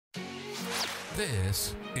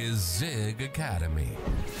This is Zig Academy.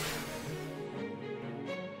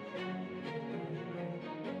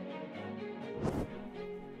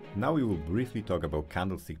 Now we will briefly talk about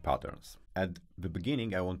candlestick patterns. At the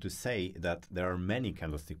beginning, I want to say that there are many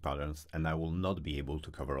candlestick patterns and I will not be able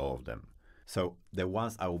to cover all of them. So the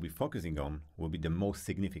ones I will be focusing on will be the most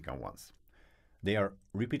significant ones. They are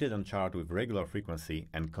repeated on chart with regular frequency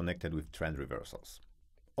and connected with trend reversals.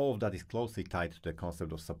 All of that is closely tied to the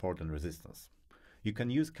concept of support and resistance. You can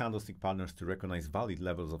use candlestick patterns to recognize valid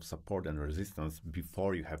levels of support and resistance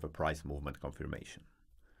before you have a price movement confirmation.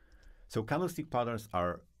 So candlestick patterns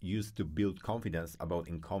are used to build confidence about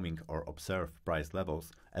incoming or observed price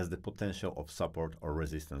levels as the potential of support or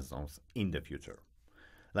resistance zones in the future.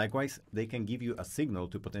 Likewise, they can give you a signal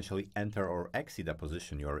to potentially enter or exit a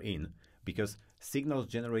position you are in, because signals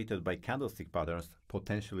generated by candlestick patterns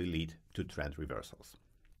potentially lead to trend reversals.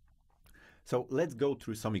 So let's go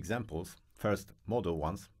through some examples, first model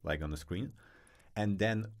ones, like on the screen, and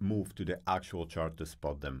then move to the actual chart to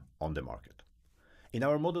spot them on the market. In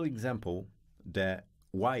our model example, the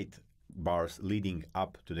white bars leading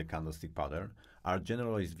up to the candlestick pattern are a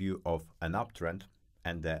generalized view of an uptrend,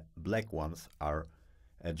 and the black ones are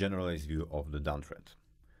a generalized view of the downtrend.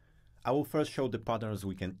 I will first show the patterns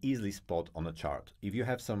we can easily spot on a chart. If you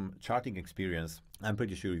have some charting experience, I'm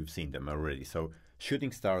pretty sure you've seen them already. So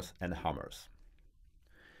shooting stars and hammers.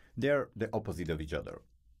 They're the opposite of each other.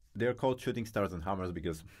 They're called shooting stars and hammers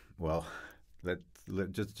because, well,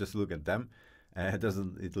 let's just look at them.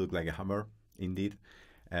 Doesn't it look like a hammer? Indeed.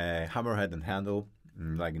 Hammerhead and handle,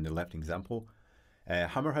 like in the left example.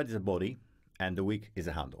 Hammerhead is a body and the wick is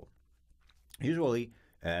a handle. Usually,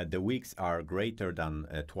 the wicks are greater than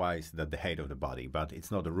twice the height of the body, but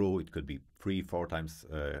it's not a rule. It could be 3-4 times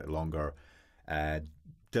longer.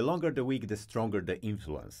 The longer the wick, the stronger the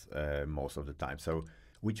influence most of the time. So,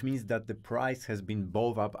 which means that the price has been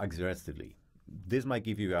bought up aggressively. This might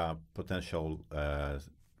give you a potential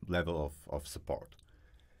level of support.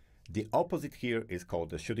 The opposite here is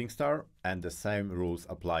called the shooting star, and the same rules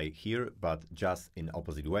apply here, but just in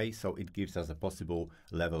opposite way. So it gives us a possible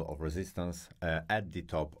level of resistance at the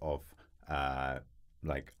top of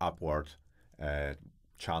like upward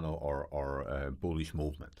channel or bullish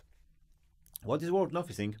movement. What is worth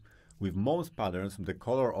noticing, with most patterns, the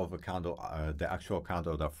color of a candle, the actual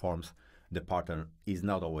candle that forms the pattern, is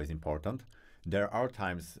not always important. There are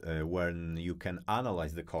times when you can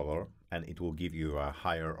analyze the color and it will give you a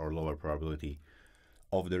higher or lower probability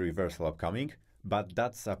of the reversal upcoming, but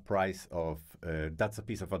that's a price of, that's a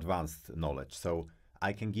piece of advanced knowledge. So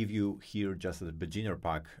I can give you here just a beginner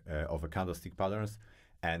pack of a candlestick patterns,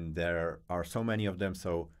 and there are so many of them,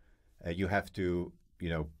 so you have to,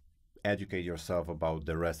 educate yourself about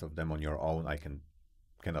the rest of them on your own. I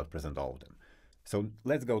cannot present all of them. So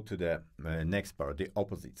let's go to the next part, the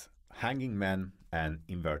opposites. Hanging man and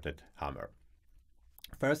inverted hammer.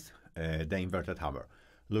 First, the inverted hammer.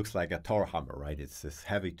 Looks like a Thor hammer, right? It's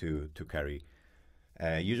heavy to carry.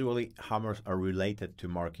 Usually, hammers are related to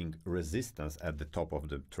marking resistance at the top of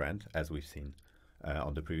the trend, as we've seen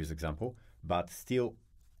on the previous example. But still,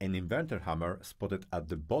 an inverted hammer spotted at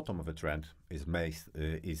the bottom of a trend is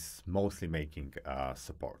mostly making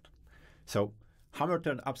support. So, hammer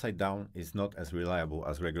turned upside down is not as reliable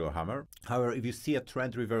as regular hammer. However, if you see a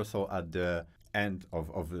trend reversal at the end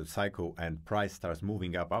of the cycle and price starts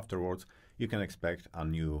moving up afterwards, you can expect a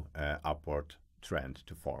new upward trend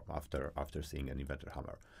to form after seeing an inverted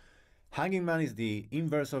hammer. Hanging man is the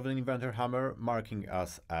inverse of an inverted hammer, marking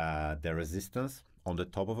as the resistance on the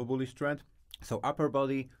top of a bullish trend. So upper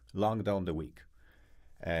body, long down the wick.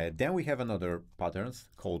 Then we have another patterns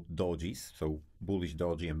called dojis, so bullish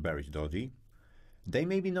doji and bearish doji. They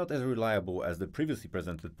may be not as reliable as the previously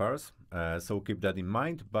presented pairs, so keep that in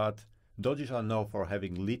mind, but dojis are known for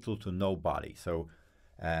having little to no body. So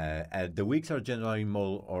the wicks are generally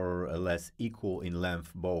more or less equal in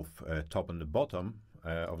length, both top and the bottom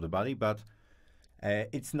of the body, but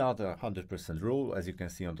it's not a 100% rule. As you can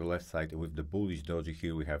see on the left side with the bullish doji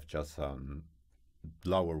here, we have just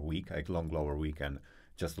lower wick, like long lower wick, and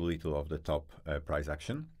just a little of the top price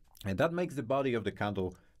action. And that makes the body of the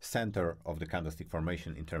candle center of the candlestick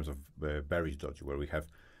formation in terms of bearish doji, where we have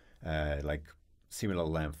like similar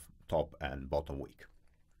length top and bottom wick.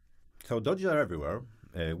 So dojis are everywhere.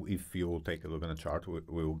 If you will take a look on the chart, we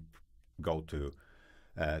will go to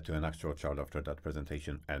an actual chart after that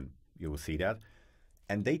presentation, and you will see that.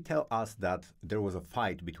 And they tell us that there was a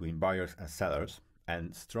fight between buyers and sellers,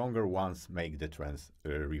 and stronger ones make the trends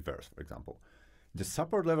reverse, for example. The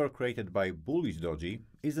support level created by bullish doji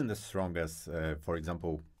isn't as strong as, for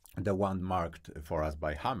example, the one marked for us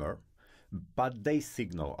by hammer, but they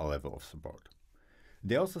signal a level of support.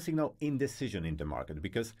 They also signal indecision in the market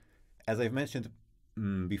because, as I've mentioned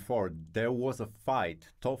before, there was a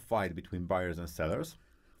tough fight between buyers and sellers.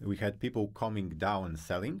 We had people coming down and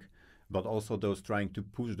selling, but also those trying to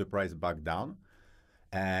push the price back down.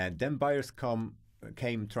 And then buyers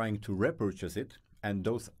came trying to repurchase it, and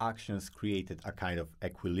those actions created a kind of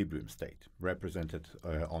equilibrium state, represented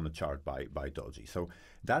on a chart by Doji. So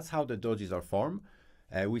that's how the Dojis are formed.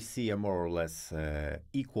 We see a more or less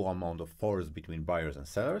equal amount of force between buyers and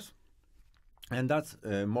sellers. And that's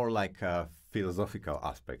more like a philosophical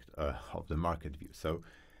aspect of the market view. So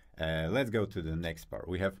let's go to the next part.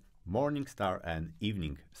 We have morning star and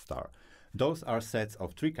evening star. Those are sets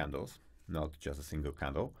of 3 candles, not just a single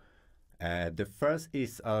candle. The first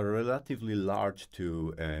is a relatively large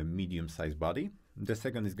to medium-sized body. The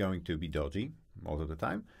second is going to be doji most of the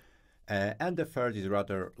time. And the third is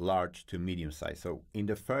rather large to medium-sized. So in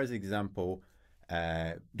the first example,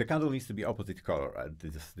 the candle needs to be opposite color,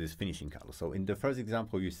 this finishing candle. So in the first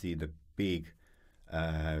example, you see the big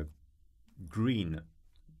green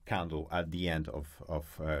candle at the end of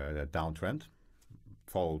the downtrend.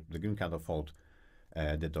 The green candle followed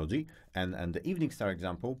the doji. And the evening star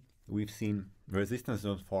example, we've seen resistance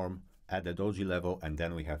zone form at the doji level, and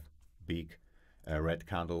then we have big red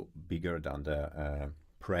candle, bigger than the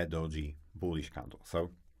pre-doji bullish candle.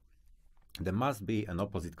 So there must be an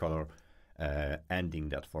opposite color ending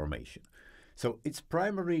that formation. So its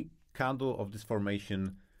primary candle of this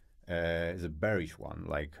formation is a bearish one,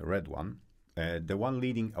 like a red one. The one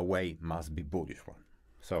leading away must be bullish one,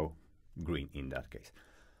 so green in that case.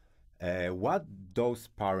 What those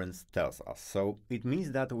patterns tells us? So it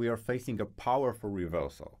means that we are facing a powerful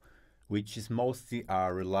reversal, which is mostly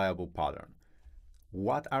a reliable pattern.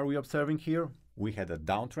 What are we observing here? We had a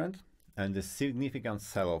downtrend and a significant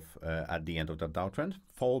sell-off at the end of that downtrend,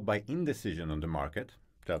 followed by indecision on the market,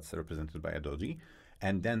 that's represented by a doji,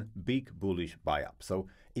 and then big bullish buy-up. So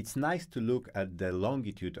it's nice to look at the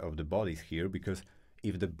longitude of the bodies here, because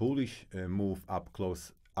if the bullish move up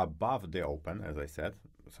close above the open, as I said,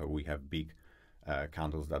 so we have big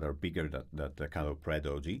candles that are bigger than the candle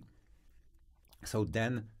pre-doji. So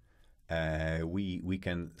then we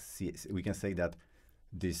can say that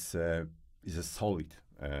this is a solid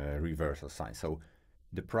reversal sign. So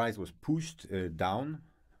the price was pushed down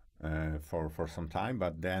for some time,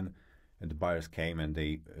 but then the buyers came and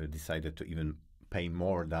they decided to even pay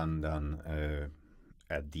more than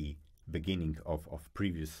at the beginning of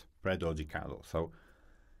previous pre-doji candle. So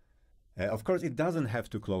of course, it doesn't have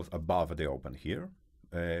to close above the open here,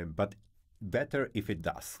 but better if it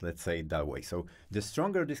does, let's say it that way. So the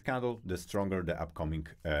stronger this candle, the stronger the upcoming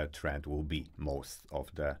trend will be most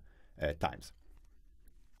of the times.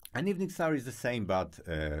 And evening star is the same, but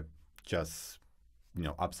just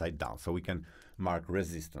upside down. So we can mark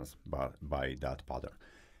resistance by that pattern.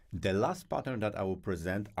 The last pattern that I will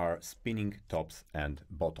present are spinning tops and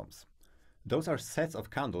bottoms. Those are sets of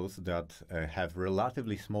candles that have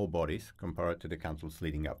relatively small bodies compared to the candles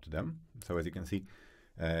leading up to them. So as you can see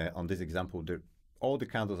on this example, all the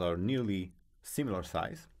candles are nearly similar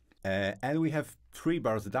size. And we have 3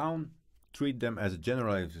 bars down. Treat them as a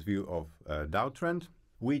generalized view of downtrend,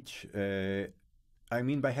 which I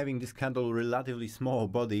mean by having this candle relatively small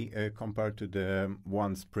body compared to the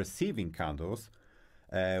ones preceding candles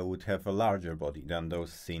would have a larger body than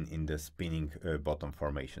those seen in the spinning bottom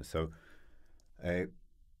formation. So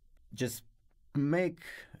just make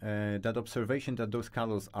that observation that those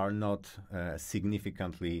candles are not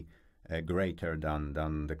significantly greater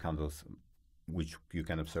than the candles which you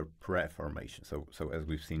can observe pre-formation. So as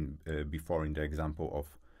we've seen before in the example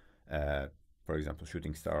of, for example,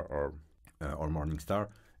 shooting star or morning star,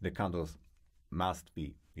 the candles must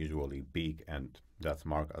be usually big, and that's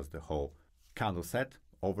marked as the whole candle set.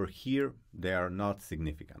 Over here, they are not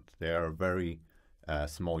significant. They are very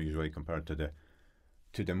small usually compared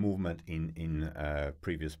to the movement in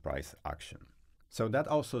previous price action. So that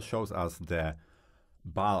also shows us the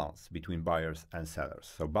balance between buyers and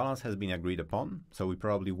sellers. So balance has been agreed upon, so we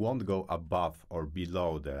probably won't go above or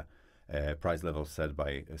below the price level set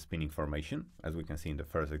by a spinning formation. As we can see in the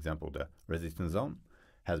first example, the resistance zone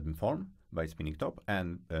has been formed by spinning top,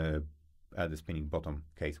 and at the spinning bottom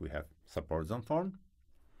case we have support zone formed.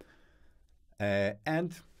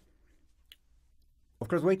 And of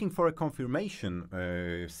course, waiting for a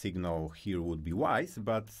confirmation signal here would be wise,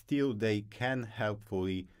 but still they can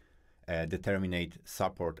helpfully determine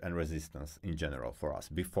support and resistance in general for us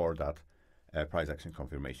before that price action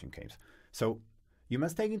confirmation comes. So you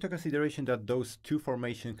must take into consideration that those 2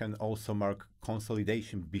 formations can also mark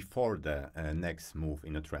consolidation before the next move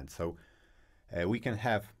in a trend. So we can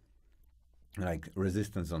have like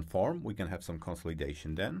resistance on form, we can have some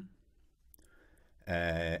consolidation then.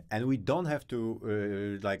 And we don't have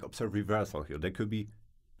to like observe reversal here. There could be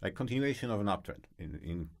like continuation of an uptrend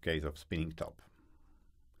in case of spinning top.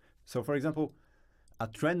 So for example, a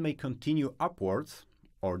trend may continue upwards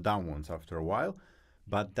or downwards after a while,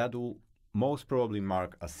 but that will most probably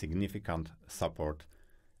mark a significant support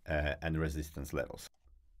and resistance levels.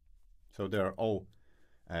 So there are all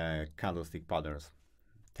candlestick patterns,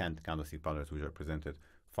 10 candlestick patterns which are presented,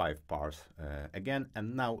 5 pairs again.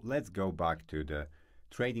 And now let's go back to the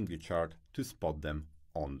TradingView chart to spot them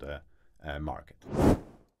on the market.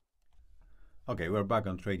 Okay, we're back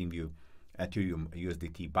on TradingView Ethereum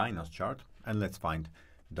USDT Binance chart, and let's find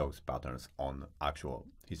those patterns on actual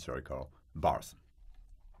historical bars.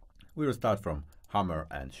 We will start from hammer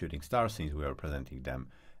and shooting star since we are presenting them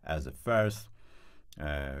as a first.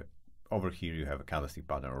 Over here you have a candlestick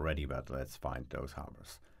pattern already, but let's find those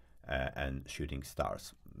hammers and shooting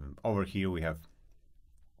stars. Over here we have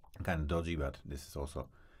kind of dodgy, but this is also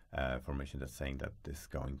formation that's saying that this is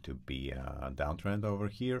going to be a downtrend over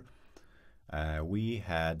here. We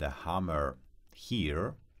had a hammer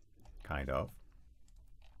here, kind of.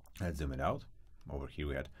 Let's zoom it out. Over here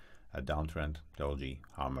we had a downtrend, doji,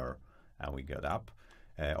 hammer, and we got up.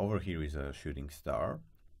 Over here is a shooting star,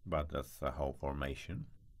 but that's the whole formation.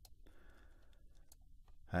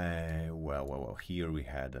 Well, here we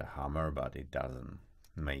had a hammer, but it doesn't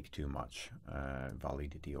make too much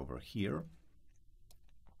validity over here.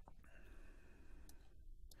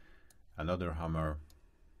 Another hammer.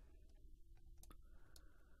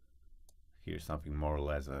 Here's something more or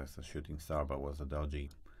less as a shooting star, but was a doji.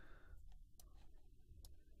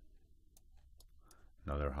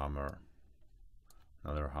 Another hammer.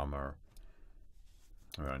 Another hammer.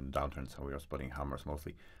 We're in downtrend, so we are spotting hammers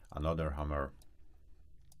mostly. Another hammer.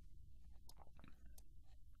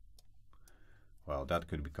 Well, that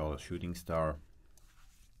could be called a shooting star.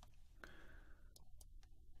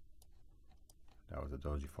 That was a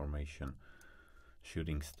doji formation.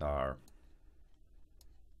 Shooting star.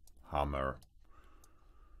 Hammer.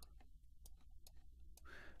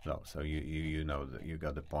 No, so you know that you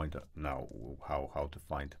got the point now how to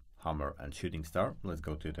find hammer and shooting star. Let's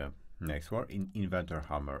go to the next one, inventor,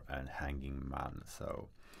 hammer, and hanging man. So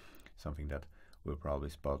something that we'll probably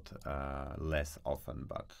spot less often,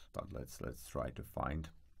 but let's try to find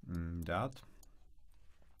that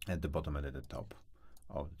at the bottom and at the top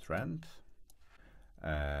of the trend.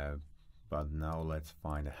 But now let's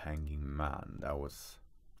find a hanging man. That was,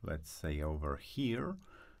 let's say, over here.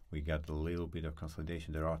 We got a little bit of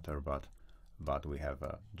consolidation thereafter, but we have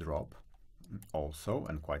a drop also,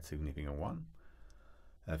 and quite significant one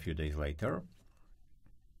a few days later.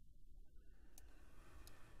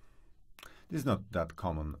 This is not that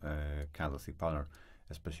common candlestick pattern,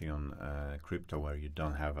 especially on crypto, where you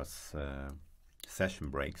don't have as session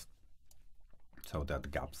breaks, so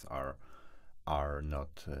that gaps are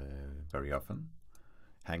not very often.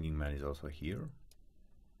 Hanging man is also here.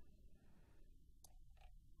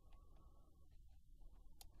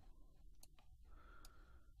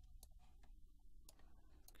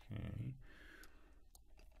 Okay,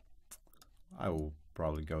 I will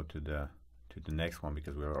probably go to the next one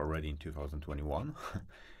because we're already in 2021.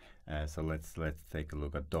 So let's take a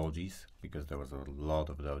look at dojis, because there was a lot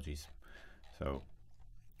of dojis. So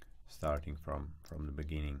starting from the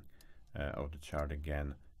beginning of the chart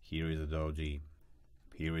again, here is a doji,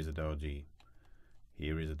 here is a doji,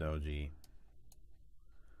 here is a doji.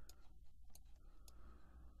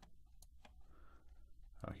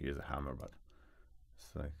 Oh, here's a hammer, but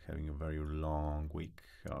it's like having a very long week.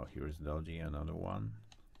 Oh, here's doji, another one,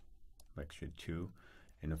 actually two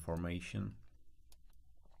in a formation.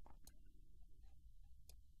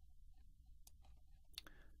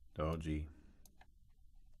 Doji,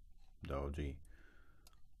 doji.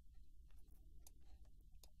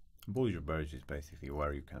 Bullish or bearish is basically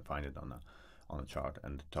where you can find it on a chart,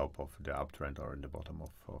 and the top of the uptrend or in the bottom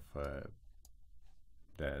of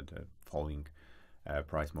the falling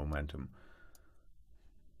price momentum.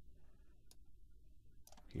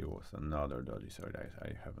 Here was another doji. Sorry guys,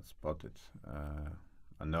 I haven't spotted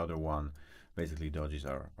another one. Basically dojis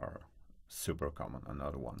are super common.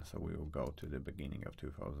 Another one, so we will go to the beginning of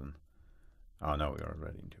 2000. Oh no, we are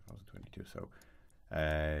already in 2022. So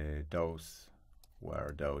those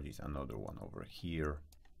were dojis. Another one over here.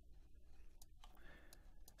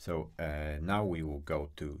 So now we will go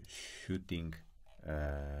to shooting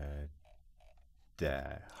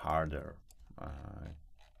the harder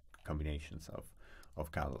combinations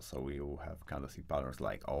of candles. So we will have candlestick patterns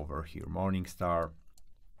like over here, morning star.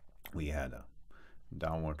 We had a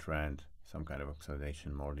downward trend, some kind of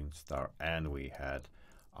acceleration, morning star, and we had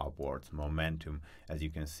upwards momentum. As you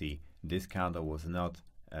can see, this candle was not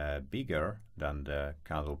bigger than the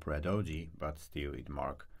candle pre-doji, but still it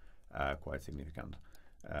marked quite significant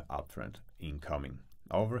uptrend incoming.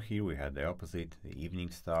 Over here we had the opposite, the evening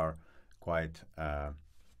star, quite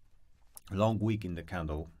long wick in the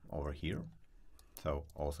candle over here. So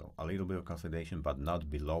also a little bit of consolidation, but not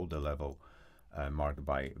below the level marked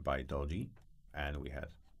by doji, and we had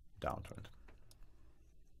downtrend.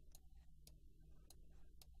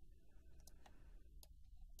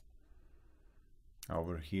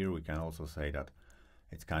 Over here we can also say that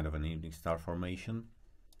it's kind of an evening star formation.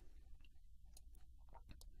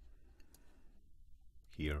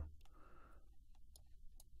 Here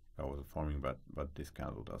that was forming, but this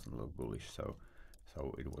candle doesn't look bullish, so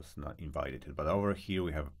it was not invited. But over here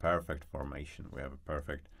we have a perfect formation. We have a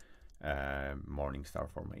perfect morning star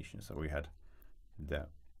formation. So we had the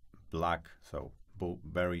black, so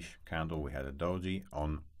bearish candle. We had a doji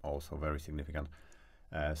on also very significant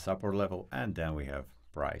support level, and then we have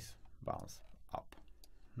price bounce up.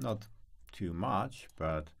 Not too much,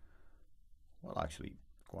 but well, actually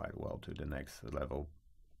quite well to the next level,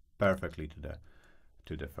 perfectly to the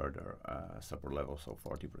further support level, so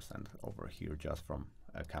 40% over here just from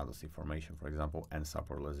a candlestick formation, for example, and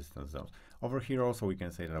support resistance zones. Over here also we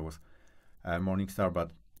can say that was morning star,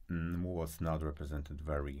 but was not represented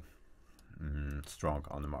very strong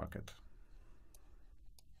on the market.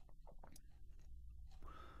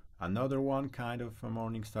 Another one kind of a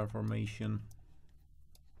morning star formation.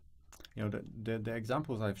 You know, the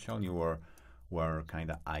examples I've shown you were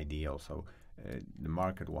kind of ideal. So the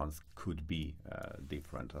market ones could be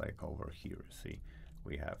different. Like over here, see,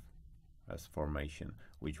 we have as formation,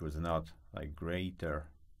 which was not like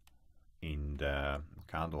greater in the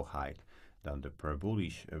candle height than the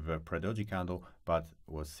pre-bullish, pre-doji candle, but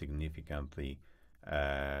was significantly,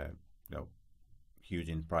 huge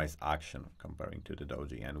in price action comparing to the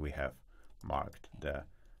doji, and we have marked the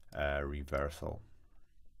reversal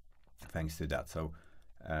thanks to that. So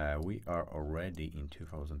we are already in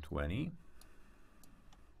 2020.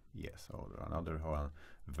 Yes, so another one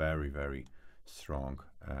very strong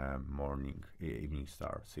evening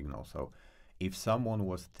star signal. So if someone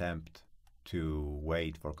was tempted to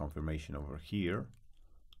wait for confirmation over here,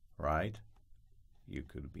 right, you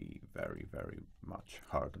could be very much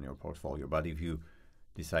hard on your portfolio. But if you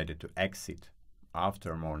decided to exit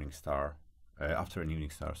after morning star, after an evening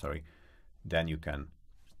star, sorry, then you can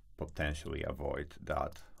potentially avoid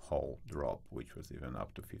that whole drop, which was even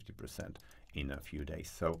up to 50% in a few days.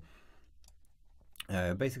 So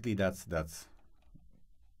basically that's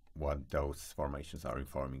what those formations are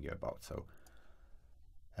informing you about. So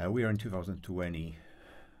we are in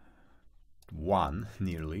 2021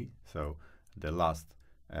 nearly, so the last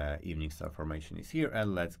evening star formation is here,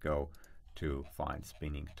 and let's go to find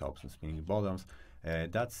spinning tops and spinning bottoms.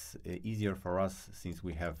 That's easier for us since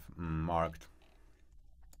we have marked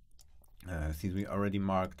since we already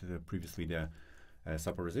marked previously the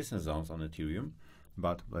support resistance zones on Ethereum,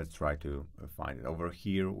 but let's try to find it. Over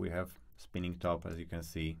here we have spinning top. As you can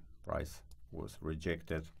see, price was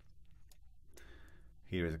rejected.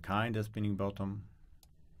 Here is a kind of spinning bottom,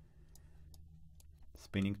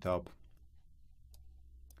 spinning top,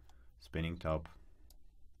 spinning top,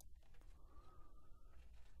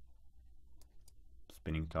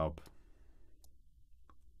 spinning top,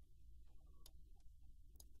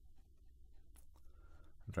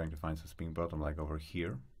 I'm trying to find some spinning bottom like over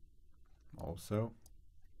here also,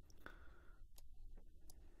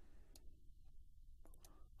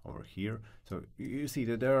 over here. So you see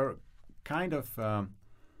that there are kind of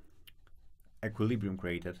equilibrium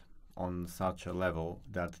created on such a level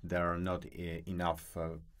that there are not enough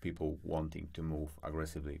people wanting to move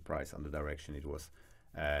aggressively price on the direction it was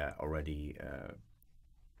already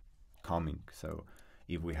coming. So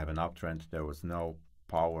if we have an uptrend, there was no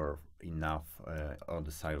power enough on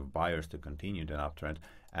the side of buyers to continue the uptrend,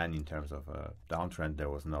 and in terms of downtrend, there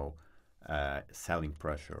was no selling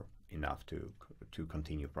pressure enough to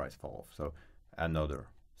continue price fall off. So another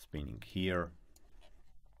spinning here,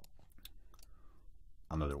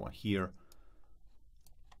 another one here.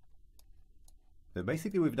 So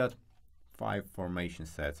basically with that 5 formation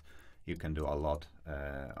sets, you can do a lot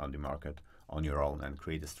on the market on your own and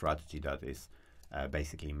create a strategy that is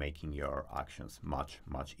basically making your actions much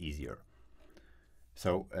easier.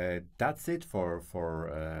 So that's it for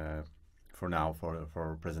now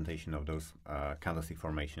for presentation of those candlestick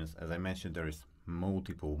formations. As I mentioned, there is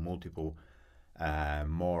multiple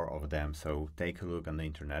more of them, so take a look on the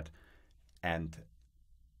internet and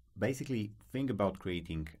basically think about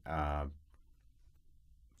creating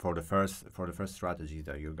for the first strategy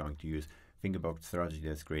that you're going to use, think about strategy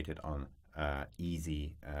that's created on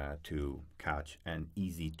easy to catch and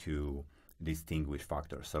easy to distinguish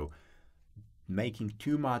factors. So making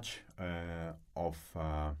too much of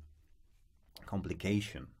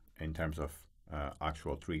complication in terms of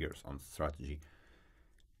actual triggers on strategy.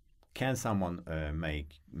 Can someone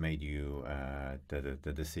made you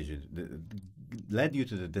the decision, led you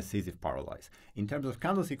to the decisive paralyze? In terms of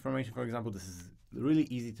candlestick formation, for example, this is really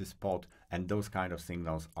easy to spot, and those kind of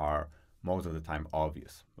signals are most of the time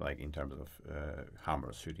obvious, like in terms of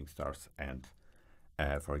hammers, shooting stars, and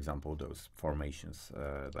for example, those formations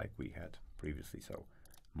like we had previously, so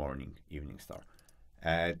morning, evening star.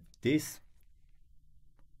 This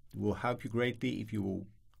will help you greatly if you will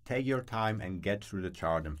take your time and get through the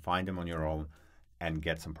chart and find them on your own and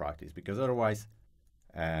get some practice, because otherwise,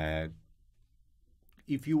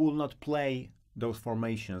 if you will not play those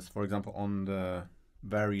formations, for example, on the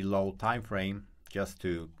very low time frame, just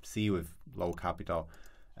to see with low capital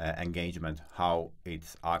engagement how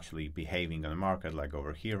it's actually behaving on the market, like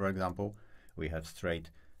over here, for example, we have straight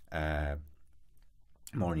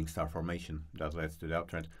morning star formation that leads to the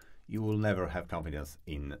uptrend, you will never have confidence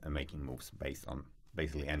in making moves based on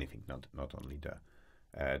basically anything, not only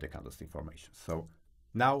the candlestick formation. So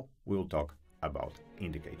now we'll talk about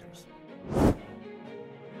indicators.